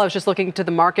as well. I was just looking to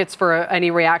the markets for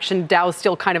any reaction. Dow's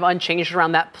still kind of unchanged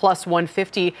around that plus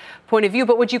 150 point of view.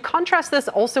 But would you contrast this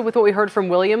also with what we heard from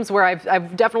Williams, where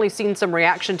I've definitely seen some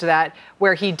reaction to that,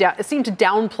 where he seemed to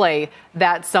downplay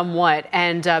that somewhat,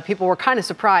 and people were kind of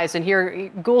surprised. And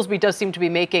here, Goolsbee does seem to be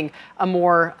making a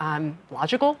more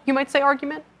logical, you might say,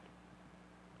 argument.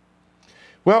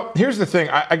 Well, here's the thing.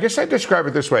 I guess I'd describe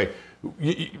it this way.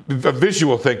 The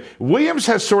visual thing. Williams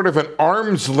has sort of an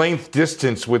arm's length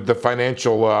distance with the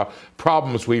financial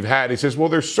problems we've had. He says, well,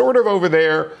 they're sort of over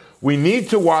there. We need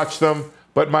to watch them.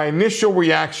 But my initial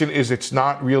reaction is it's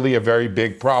not really a very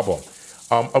big problem.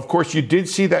 Of course, you did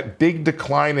see that big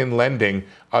decline in lending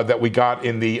that we got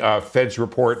in the Fed's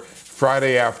report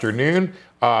Friday afternoon.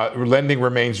 Lending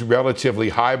remains relatively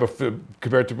high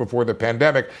compared to before the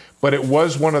pandemic, but it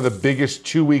was one of the biggest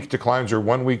 2 week declines or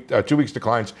 1 week, 2 weeks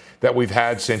declines that we've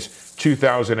had since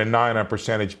 2009 on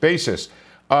percentage basis.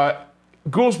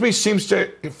 Goolsbee seems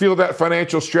to feel that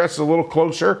financial stress is a little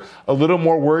closer, a little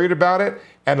more worried about it,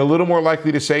 and a little more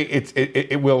likely to say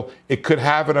it could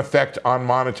have an effect on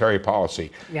monetary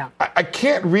policy. Yeah. I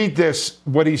can't read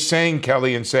what he's saying,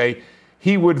 Kelly, and say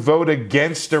he would vote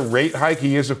against a rate hike.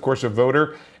 He is, of course, a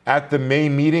voter at the May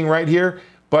meeting right here.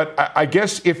 But I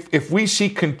guess if we see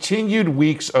continued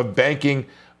weeks of banking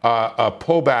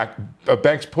pullback,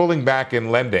 banks pulling back in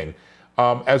lending,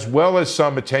 as well as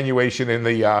some attenuation in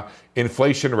the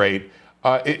inflation rate,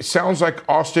 it sounds like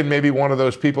Austin may be one of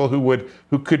those people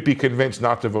who could be convinced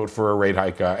not to vote for a rate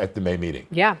hike at the May meeting.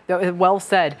 Yeah, well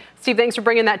said. Steve, thanks for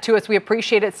bringing that to us. We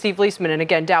appreciate it. Steve Leisman. And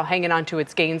again, Dow hanging on to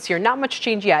its gains here. Not much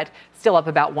change yet. Still up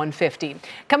about 150.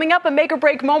 Coming up, a make or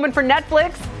break moment for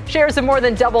Netflix. Shares have more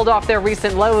than doubled off their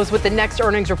recent lows with the next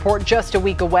earnings report just a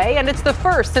week away. And it's the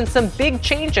first since some big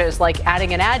changes like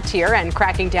adding an ad tier and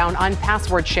cracking down on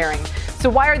password sharing. So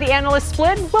why are the analysts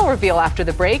split? We'll reveal after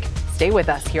the break. Stay with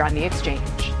us here on The Exchange.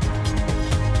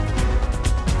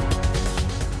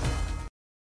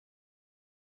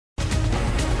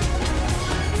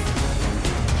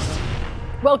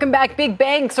 Welcome back. Big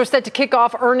banks are set to kick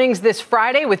off earnings this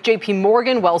Friday with JP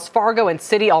Morgan, Wells Fargo, and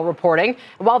Citi all reporting.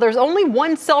 While there's only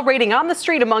one sell rating on the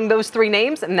street among those three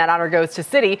names, and that honor goes to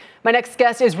Citi, my next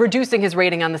guest is reducing his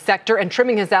rating on the sector and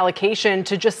trimming his allocation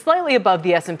to just slightly above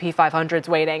the S&P 500's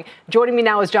weighting. Joining me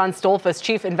now is John Stolfus,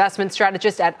 Chief Investment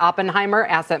Strategist at Oppenheimer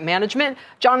Asset Management.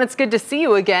 John, it's good to see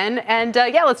you again. And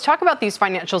let's talk about these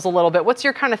financials a little bit. What's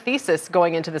your kind of thesis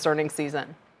going into this earnings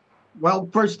season? Well,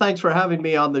 first, thanks for having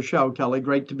me on the show, Kelly.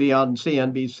 Great to be on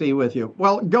CNBC with you.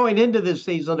 Well, going into this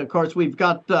season, of course, we've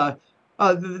got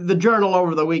the Journal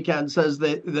over the weekend says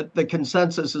that the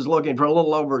consensus is looking for a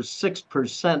little over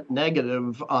 6%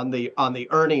 negative on the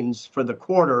earnings for the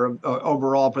quarter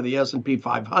overall for the S&P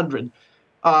 500.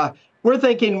 We're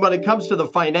thinking when it comes to the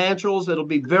financials, it'll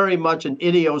be very much an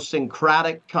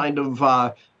idiosyncratic kind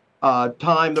of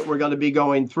time that we're going to be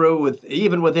going through.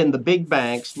 Even within the big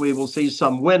banks, we will see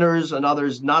some winners and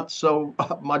others not so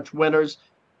much winners.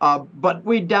 But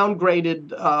we downgraded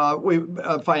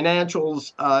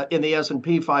financials in the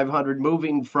S&P 500,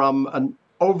 moving from an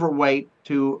overweight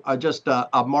to just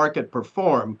a market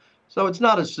perform. So it's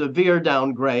not a severe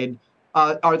downgrade.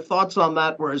 Our thoughts on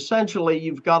that were essentially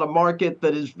you've got a market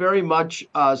that is very much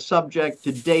subject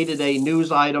to day-to-day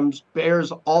news items.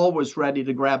 Bears always ready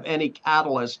to grab any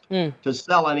catalyst to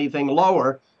sell anything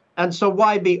lower. And so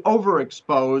why be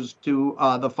overexposed to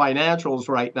the financials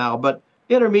right now? But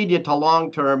intermediate to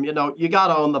long term, you got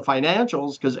to own the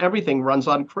financials because everything runs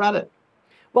on credit.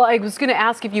 Well, I was going to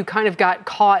ask if you kind of got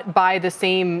caught by the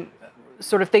same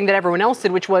sort of thing that everyone else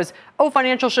did, which was,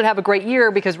 financials should have a great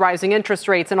year because rising interest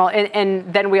rates and all.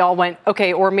 And then we all went,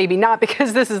 okay, or maybe not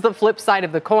because this is the flip side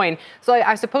of the coin. So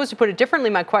I suppose to put it differently,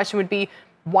 my question would be,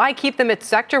 why keep them at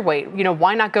sector weight?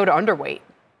 Why not go to underweight?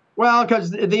 Well,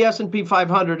 because the S&P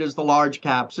 500 is the large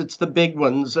caps. It's the big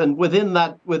ones. And within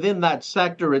that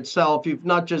sector itself, you've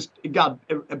not just got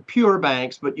pure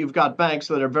banks, but you've got banks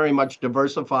that are very much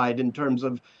diversified in terms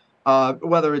of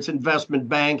whether it's investment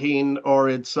banking or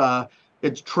it's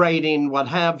it's trading, what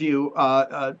have you.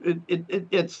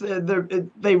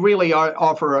 They really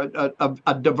offer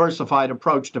a diversified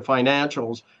approach to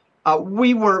financials.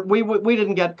 We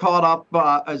didn't get caught up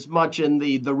as much in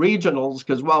the regionals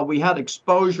because while we had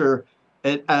exposure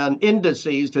and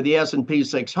indices to the S&P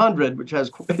 600, which has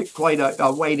quite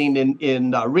a weighting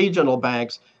in regional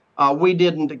banks, we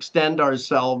didn't extend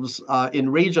ourselves in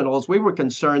regionals. We were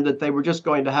concerned that they were just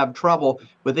going to have trouble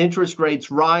with interest rates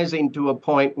rising to a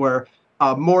point where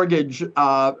mortgage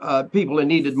people who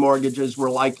needed mortgages were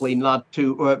likely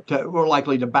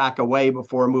to back away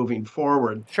before moving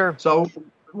forward. Sure. So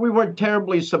we weren't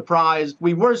terribly surprised.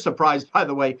 We were surprised, by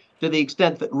the way, to the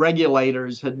extent that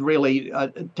regulators had really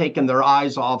taken their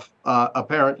eyes off,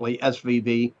 apparently,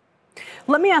 SVB.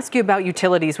 Let me ask you about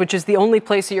utilities, which is the only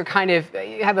place that you're kind of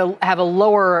have a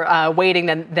lower weighting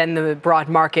than the broad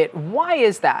market. Why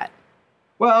is that?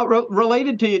 Well,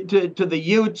 related to the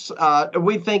Utes,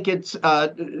 we think it's,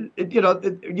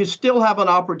 you still have an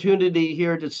opportunity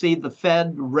here to see the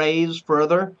Fed raise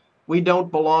further. We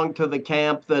don't belong to the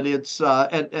camp that it's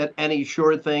at any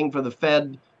sure thing for the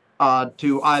Fed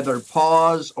to either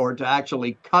pause or to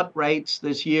actually cut rates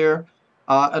this year.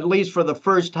 At least for the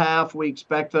first half, we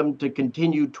expect them to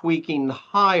continue tweaking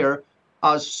higher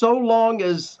so long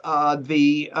as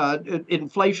the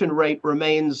inflation rate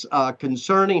remains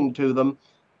concerning to them.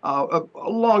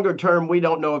 Longer term, we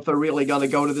don't know if they're really going to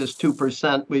go to this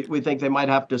 2%. We think they might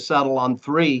have to settle on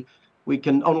 3%. We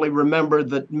can only remember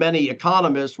that many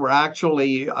economists were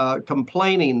actually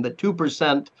complaining that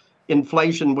 2%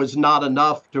 inflation was not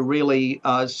enough to really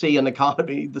see an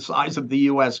economy the size of the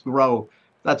U.S. grow.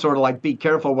 That's sort of like be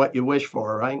careful what you wish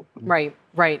for, right?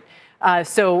 Right.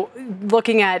 So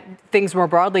looking at things more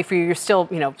broadly for you, you're still,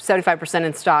 75%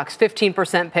 in stocks,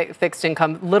 15% fixed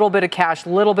income, little bit of cash,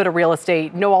 little bit of real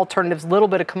estate, no alternatives, little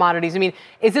bit of commodities. I mean,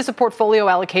 is this a portfolio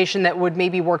allocation that would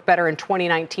maybe work better in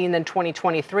 2019 than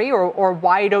 2023? Or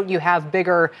why don't you have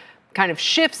bigger kind of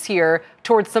shifts here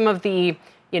towards some of the,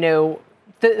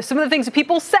 some of the things that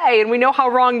people say, and we know how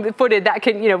wrong-footed that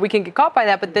can, we can get caught by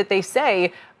that, but that they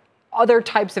say other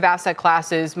types of asset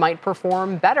classes might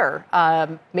perform better,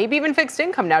 maybe even fixed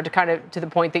income now to the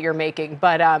point that you're making.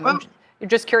 But you're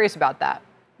just curious about that.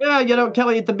 Yeah,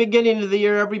 Kelly, at the beginning of the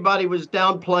year, everybody was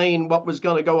downplaying what was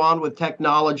going to go on with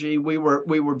technology. We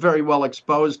were very well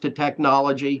exposed to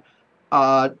technology.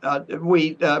 From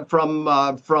the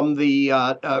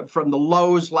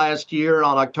lows last year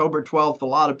on October 12th, a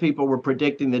lot of people were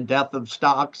predicting the death of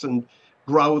stocks and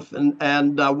growth,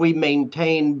 and we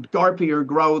maintained garpier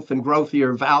growth and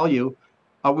growthier value.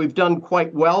 We've done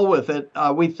quite well with it.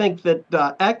 We think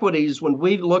that equities, when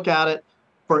we look at it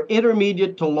for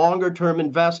intermediate to longer term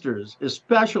investors,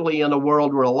 especially in a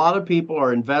world where a lot of people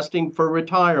are investing for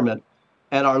retirement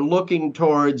and are looking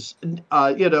towards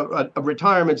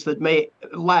retirements that may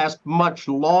last much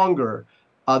longer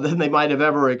than they might have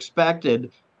ever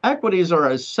expected, equities are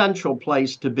an essential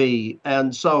place to be.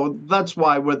 And so that's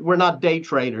why we're not day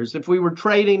traders. If we were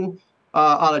trading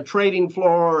on a trading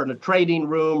floor or in a trading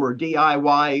room or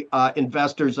DIY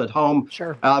investors at home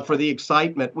for the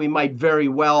excitement, we might very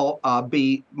well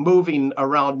be moving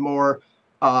around more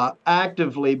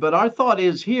actively. But our thought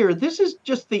is here, this is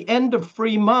just the end of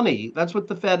free money. That's what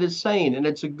the Fed is saying, and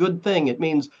it's a good thing. It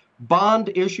means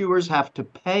bond issuers have to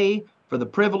pay for the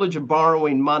privilege of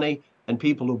borrowing money, and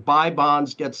people who buy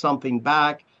bonds get something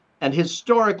back. And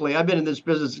historically, I've been in this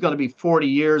business, it's going to be 40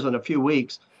 years in a few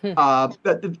weeks.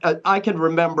 I can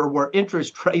remember where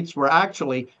interest rates were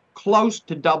actually close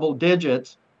to double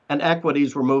digits and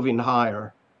equities were moving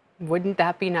higher. Wouldn't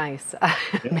that be nice?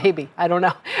 Maybe. I don't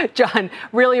know. John,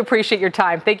 really appreciate your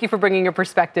time. Thank you for bringing your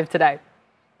perspective today.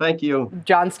 Thank you.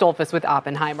 John Stolfus with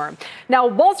Oppenheimer. Now,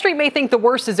 Wall Street may think the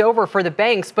worst is over for the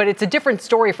banks, but it's a different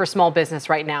story for small business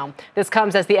right now. This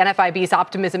comes as the NFIB's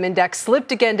optimism index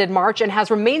slipped again in March and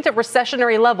has remained at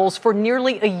recessionary levels for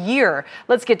nearly a year.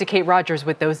 Let's get to Kate Rogers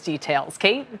with those details.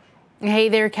 Kate? Hey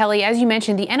there, Kelly. As you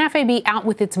mentioned, the NFIB out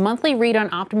with its monthly read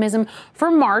on optimism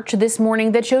for March this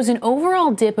morning that shows an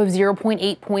overall dip of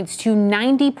 0.8 points to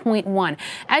 90.1.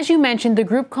 As you mentioned, the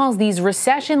group calls these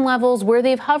recession levels where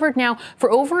they've hovered now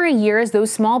for over a year as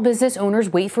those small business owners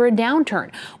wait for a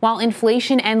downturn. While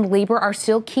inflation and labor are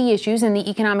still key issues and the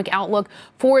economic outlook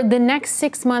for the next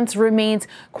 6 months remains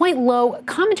quite low,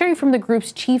 commentary from the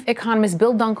group's chief economist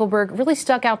Bill Dunkelberg really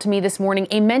stuck out to me this morning.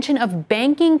 A mention of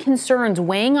banking concerns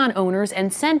weighing on owners owners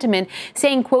and sentiment,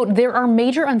 saying, quote, there are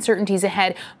major uncertainties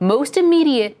ahead. Most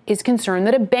immediate is concern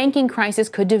that a banking crisis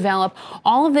could develop.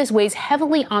 All of this weighs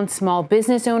heavily on small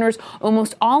business owners,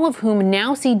 almost all of whom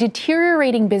now see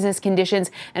deteriorating business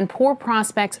conditions and poor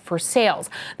prospects for sales.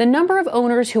 The number of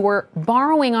owners who are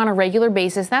borrowing on a regular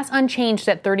basis, that's unchanged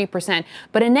at 30%,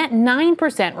 but a net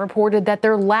 9% reported that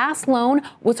their last loan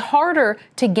was harder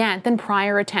to get than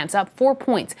prior attempts, up 4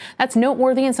 points. That's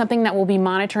noteworthy and something that we'll be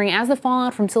monitoring as the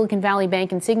fallout from Silicon Valley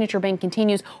Bank and Signature Bank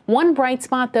continues. One bright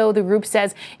spot, though, the group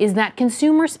says, is that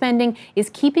consumer spending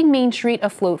is keeping Main Street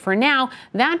afloat for now.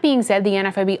 That being said, the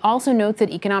NFIB also notes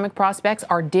that economic prospects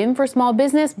are dim for small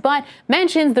business, but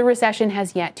mentions the recession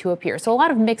has yet to appear. So a lot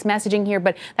of mixed messaging here,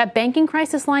 but that banking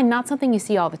crisis line, not something you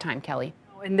see all the time, Kelly.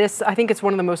 And this, I think it's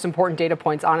one of the most important data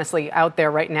points, honestly, out there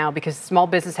right now, because small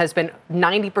business has been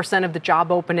 90% of the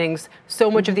job openings, so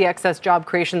much of the excess job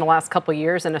creation the last couple of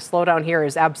years, and a slowdown here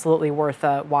is absolutely worth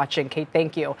watching. Kate,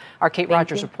 thank you. Our Kate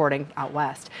Rogers reporting out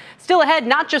west. Still ahead,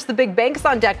 not just the big banks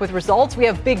on deck with results. We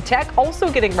have big tech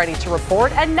also getting ready to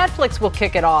report, and Netflix will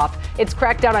kick it off. Its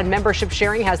crackdown on membership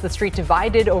sharing has the street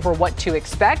divided over what to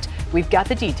expect. We've got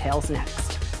the details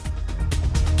next.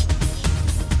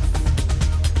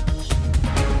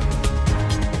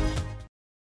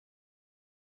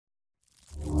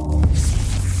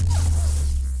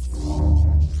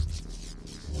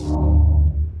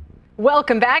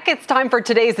 Welcome back. It's time for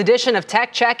today's edition of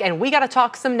Tech Check, and we got to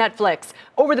talk some Netflix.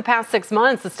 Over the past 6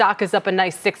 months, the stock is up a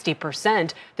nice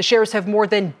 60%. The shares have more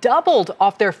than doubled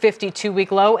off their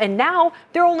 52-week low, and now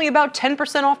they're only about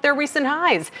 10% off their recent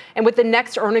highs. And with the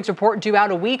next earnings report due out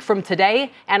a week from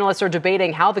today, analysts are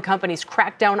debating how the company's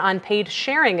crackdown on paid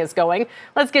sharing is going.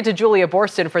 Let's get to Julia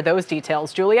Borston for those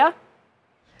details. Julia?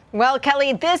 Well,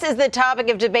 Kelly, this is the topic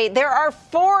of debate. There are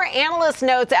 4 analyst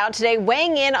notes out today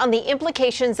weighing in on the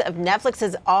implications of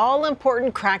Netflix's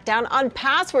all-important crackdown on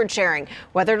password sharing,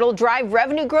 whether it'll drive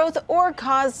revenue growth or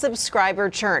cause subscriber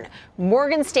churn.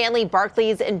 Morgan Stanley,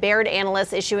 Barclays, and Baird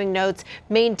analysts issuing notes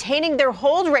maintaining their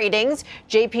hold ratings,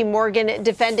 JP Morgan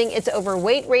defending its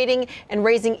overweight rating and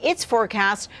raising its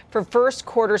forecast for first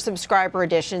quarter subscriber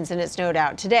additions in its note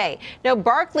out today. Now,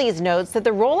 Barclays notes that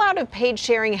the rollout of paid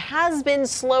sharing has been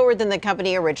slower than the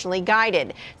company originally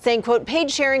guided, saying, quote,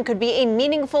 paid sharing could be a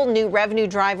meaningful new revenue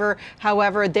driver.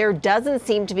 However, there doesn't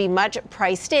seem to be much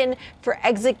priced in for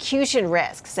execution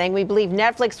risk, saying we believe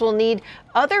Netflix will need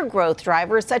other growth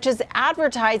drivers such as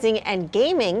advertising and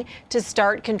gaming to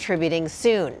start contributing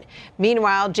soon.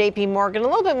 Meanwhile, JP Morgan a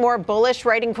little bit more bullish,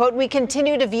 writing, quote, we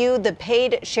continue to view the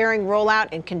paid sharing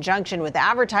rollout in conjunction with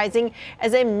advertising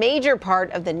as a major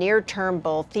part of the near-term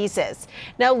bull thesis.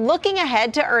 Now, looking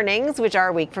ahead to earnings, which are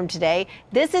a week from today,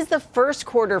 this is the first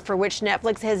quarter for which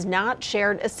Netflix has not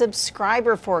shared a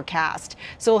subscriber forecast.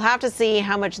 So we'll have to see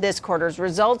how much this quarter's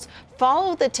results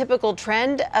follow the typical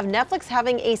trend of Netflix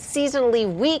having a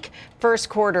seasonally weak first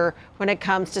quarter when it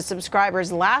comes to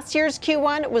subscribers. Last year's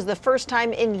Q1 was the first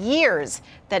time in years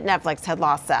that Netflix had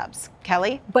lost subs.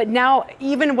 Kelly? But now,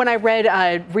 even when I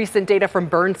read recent data from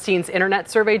Bernstein's internet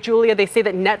survey, Julia, they say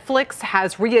that Netflix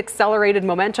has re-accelerated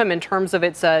momentum in terms of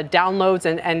its downloads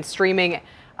and streaming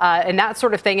and that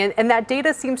sort of thing. And that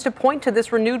data seems to point to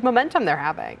this renewed momentum they're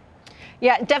having.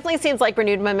 Yeah, it definitely seems like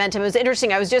renewed momentum. It was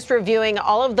interesting. I was just reviewing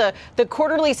all of the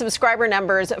quarterly subscriber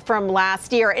numbers from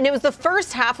last year, and it was the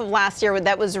first half of last year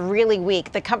that was really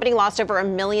weak. The company lost over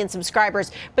 1 million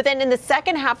subscribers, but then in the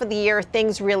second half of the year,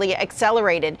 things really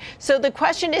accelerated. So the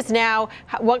question is now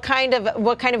what kind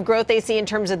of growth they see in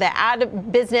terms of the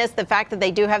ad business, the fact that they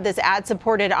do have this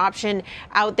ad-supported option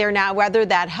out there now, whether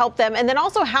that helped them, and then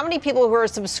also how many people who are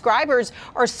subscribers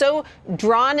are so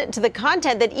drawn to the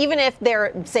content that even if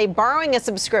they're, say, borrowing a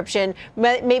subscription,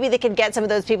 maybe they could get some of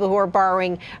those people who are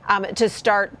borrowing to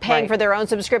start paying for their own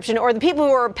subscription, or the people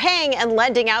who are paying and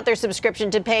lending out their subscription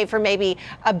to pay for maybe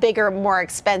a bigger, more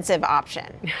expensive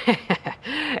option.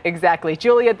 Exactly.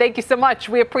 Julia, thank you so much.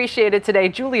 We appreciate it today.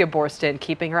 Julia Borston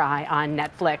keeping her eye on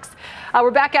Netflix.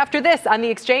 We're back after this on The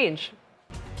Exchange.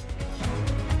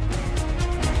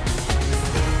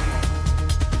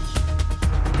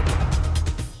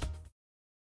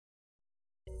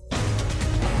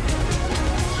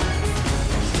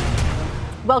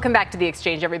 Welcome back to The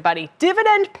Exchange, everybody.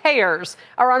 Dividend payers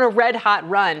are on a red-hot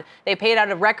run. They paid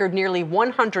out a record nearly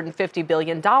 $150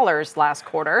 billion last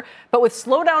quarter. But with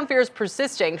slowdown fears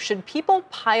persisting, should people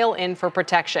pile in for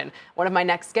protection? One of my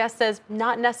next guests says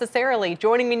not necessarily.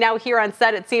 Joining me now here on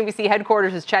set at CNBC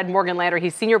headquarters is Chad Morgan-Lander.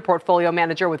 He's Senior Portfolio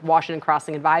Manager with Washington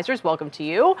Crossing Advisors. Welcome to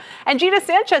you. And Gina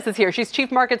Sanchez is here. She's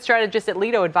Chief Market Strategist at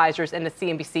Lido Advisors and a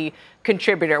CNBC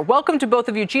contributor. Welcome to both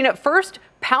of you. Gina, first,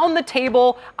 pound the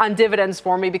table on dividends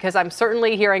for me. me? Because I'm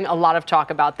certainly hearing a lot of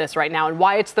talk about this right now and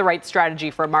why it's the right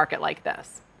strategy for a market like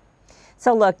this.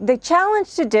 So look, the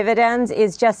challenge to dividends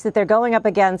is just that they're going up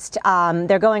against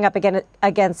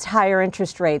higher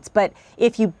interest rates. But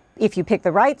if you pick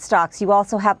the right stocks, you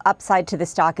also have upside to the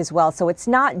stock as well. So it's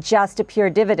not just a pure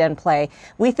dividend play.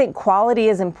 We think quality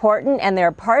is important, and there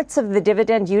are parts of the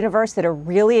dividend universe that are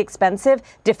really expensive,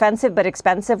 defensive but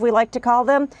expensive, we like to call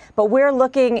them. But we're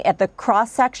looking at the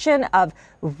cross-section of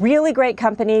really great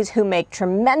companies who make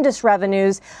tremendous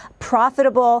revenues,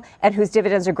 profitable, and whose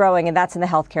dividends are growing, and that's in the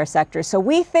healthcare sector. So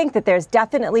we think that there's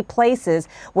definitely places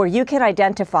where you can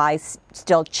identify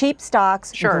still cheap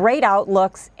stocks, great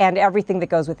outlooks, and everything that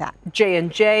goes with that.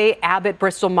 J&J, Abbott,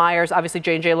 Bristol-Myers, obviously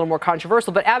J&J a little more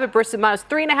controversial, but Abbott, Bristol-Myers,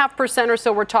 3.5% or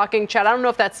so we're talking. Chad, I don't know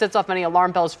if that sets off any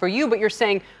alarm bells for you, but you're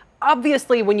saying,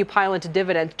 obviously, when you pile into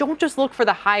dividends, don't just look for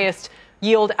the highest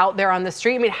yield out there on the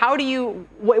street. I mean,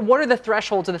 what are the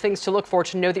thresholds of the things to look for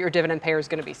to know that your dividend payer is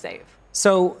going to be safe?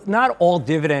 So not all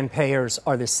dividend payers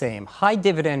are the same. High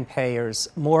dividend payers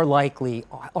more likely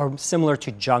are similar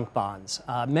to junk bonds.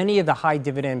 Many of the high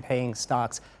dividend paying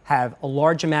stocks have a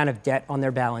large amount of debt on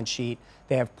their balance sheet.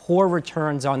 They have poor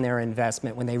returns on their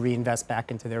investment when they reinvest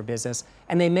back into their business.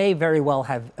 And they may very well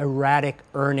have erratic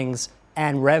earnings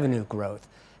and revenue growth.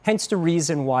 Hence the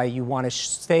reason why you want to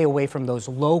stay away from those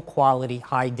low-quality,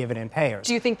 high-dividend payers.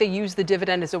 Do you think they use the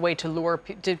dividend as a way to lure,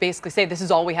 to basically say this is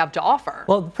all we have to offer?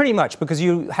 Well, pretty much, because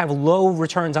you have low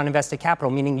returns on invested capital,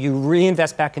 meaning you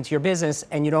reinvest back into your business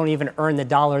and you don't even earn the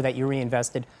dollar that you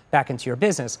reinvested back into your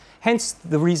business. Hence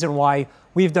the reason why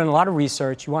we've done a lot of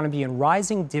research. You want to be in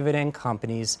rising dividend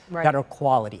companies that are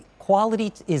quality.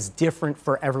 Quality is different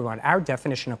for everyone. Our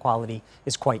definition of quality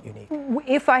is quite unique.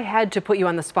 If I had to put you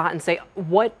on the spot and say,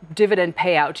 what dividend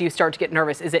payout do you start to get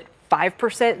nervous? Is it 5%,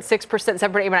 6%, 7%,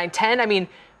 8%, 9%, 10%? I mean,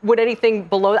 would anything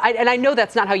below, and I know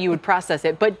that's not how you would process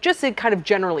it, but just kind of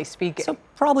generally speaking. So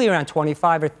probably around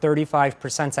 25 or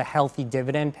 35% is a healthy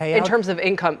dividend payout. In terms of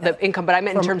income, but I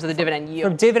meant in terms of the dividend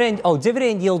yield.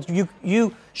 Dividend yield,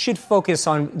 you should focus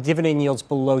on dividend yields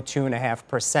below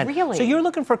 2.5%. Really? So you're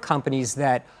looking for companies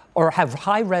that have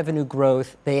high revenue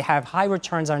growth, they have high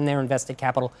returns on their invested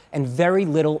capital, and very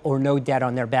little or no debt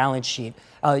on their balance sheet.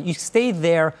 You stay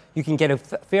there, you can get a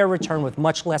fair return with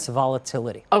much less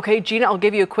volatility. Okay, Gina, I'll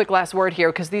give you a quick last word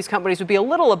here because these companies would be a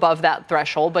little above that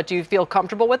threshold, but do you feel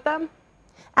comfortable with them?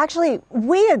 Actually,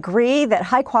 we agree that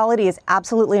high quality is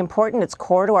absolutely important. It's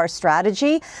core to our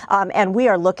strategy, and we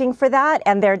are looking for that.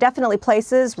 And there are definitely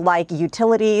places like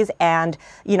utilities and,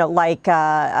 like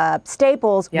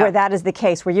staples where that is the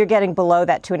case, where you're getting below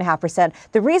that 2.5%.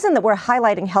 The reason that we're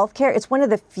highlighting healthcare, it's one of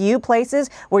the few places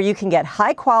where you can get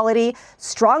high quality,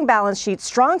 strong balance sheets,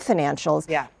 strong financials,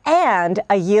 and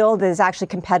a yield that is actually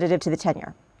competitive to the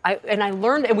 10-year. I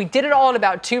learned, and we did it all in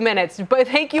about 2 minutes, but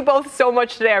thank you both so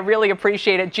much today. I really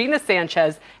appreciate it. Gina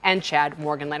Sanchez and Chad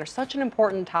Morganlander. Such an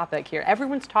important topic here.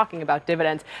 Everyone's talking about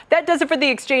dividends. That does it for The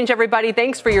Exchange, everybody.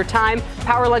 Thanks for your time.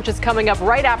 Power Lunch is coming up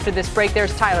right after this break.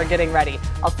 There's Tyler getting ready.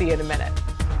 I'll see you in a minute.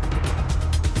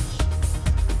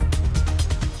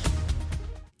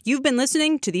 You've been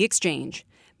listening to The Exchange.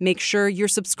 Make sure you're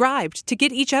subscribed to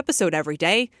get each episode every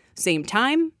day. Same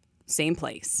time, same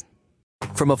place.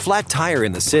 From a flat tire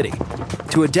in the city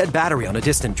to a dead battery on a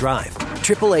distant drive,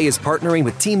 AAA is partnering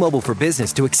with T-Mobile for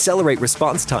Business to accelerate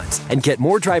response times and get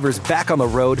more drivers back on the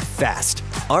road fast.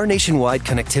 Our nationwide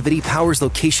connectivity powers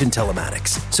location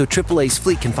telematics, so AAA's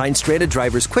fleet can find stranded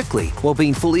drivers quickly while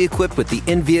being fully equipped with the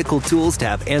in-vehicle tools to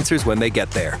have answers when they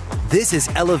get there. This is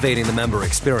elevating the member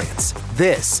experience.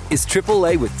 This is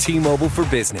AAA with T-Mobile for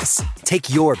Business.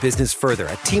 Take your business further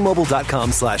at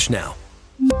T-Mobile.com/now.